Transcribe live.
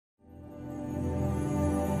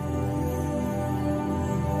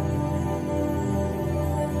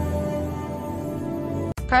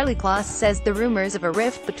Karlie Kloss says the rumors of a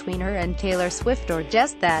rift between her and Taylor Swift are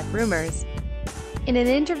just that, rumors. In an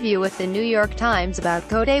interview with the New York Times about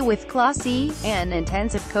Code with Kloss, an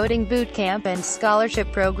intensive coding boot camp and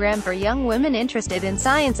scholarship program for young women interested in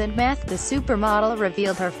science and math, the supermodel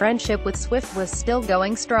revealed her friendship with Swift was still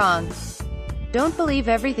going strong. "Don't believe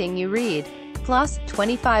everything you read," Kloss,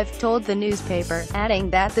 25, told the newspaper, adding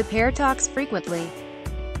that the pair talks frequently.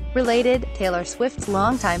 Related, Taylor Swift's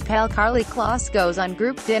longtime pal Karlie Kloss goes on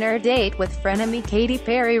group dinner date with frenemy Katy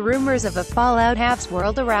Perry. Rumors of a fallout have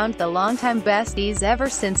swirled around the longtime besties ever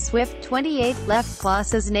since Swift, 28, left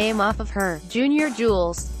Kloss's name off of her Junior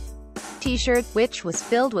Jewels t-shirt, which was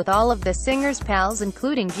filled with all of the singer's pals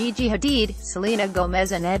including Gigi Hadid, Selena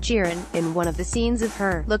Gomez and Ed Sheeran, in one of the scenes of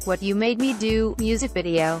her "Look What You Made Me Do" music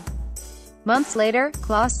video. Months later,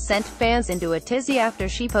 Kloss sent fans into a tizzy after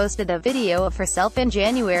she posted a video of herself in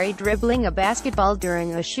January dribbling a basketball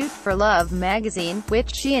during a shoot for Love magazine,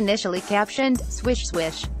 which she initially captioned, "Swish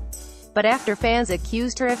Swish." But after fans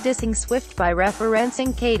accused her of dissing Swift by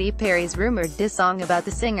referencing Katy Perry's rumored diss song about the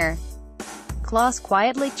singer, Kloss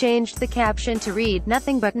quietly changed the caption to read,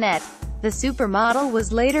 "Nothing but net." The supermodel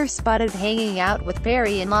was later spotted hanging out with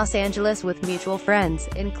Perry in Los Angeles with mutual friends,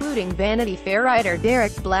 including Vanity Fair writer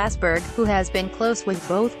Derek Blasberg, who has been close with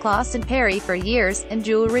both Kloss and Perry for years, and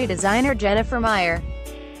jewelry designer Jennifer Meyer.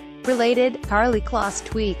 Related, Karlie Kloss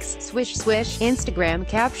tweaks "Swish Swish" Instagram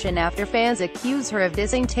caption after fans accuse her of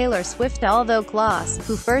dissing Taylor Swift. Although Kloss,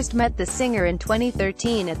 who first met the singer in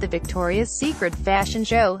 2013 at the Victoria's Secret fashion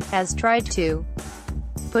show, has tried to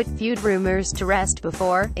put feud rumors to rest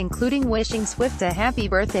before, including wishing Swift a happy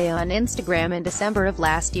birthday on Instagram in December of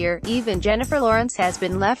last year, even Jennifer Lawrence has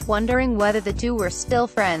been left wondering whether the two were still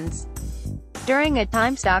friends. During a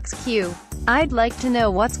Timestalks Q, "I'd like to know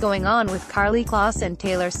what's going on with Karlie Kloss and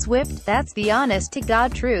Taylor Swift, that's the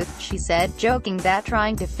honest-to-God truth," she said, joking that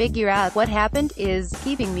trying to figure out what happened is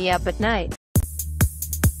keeping me up at night.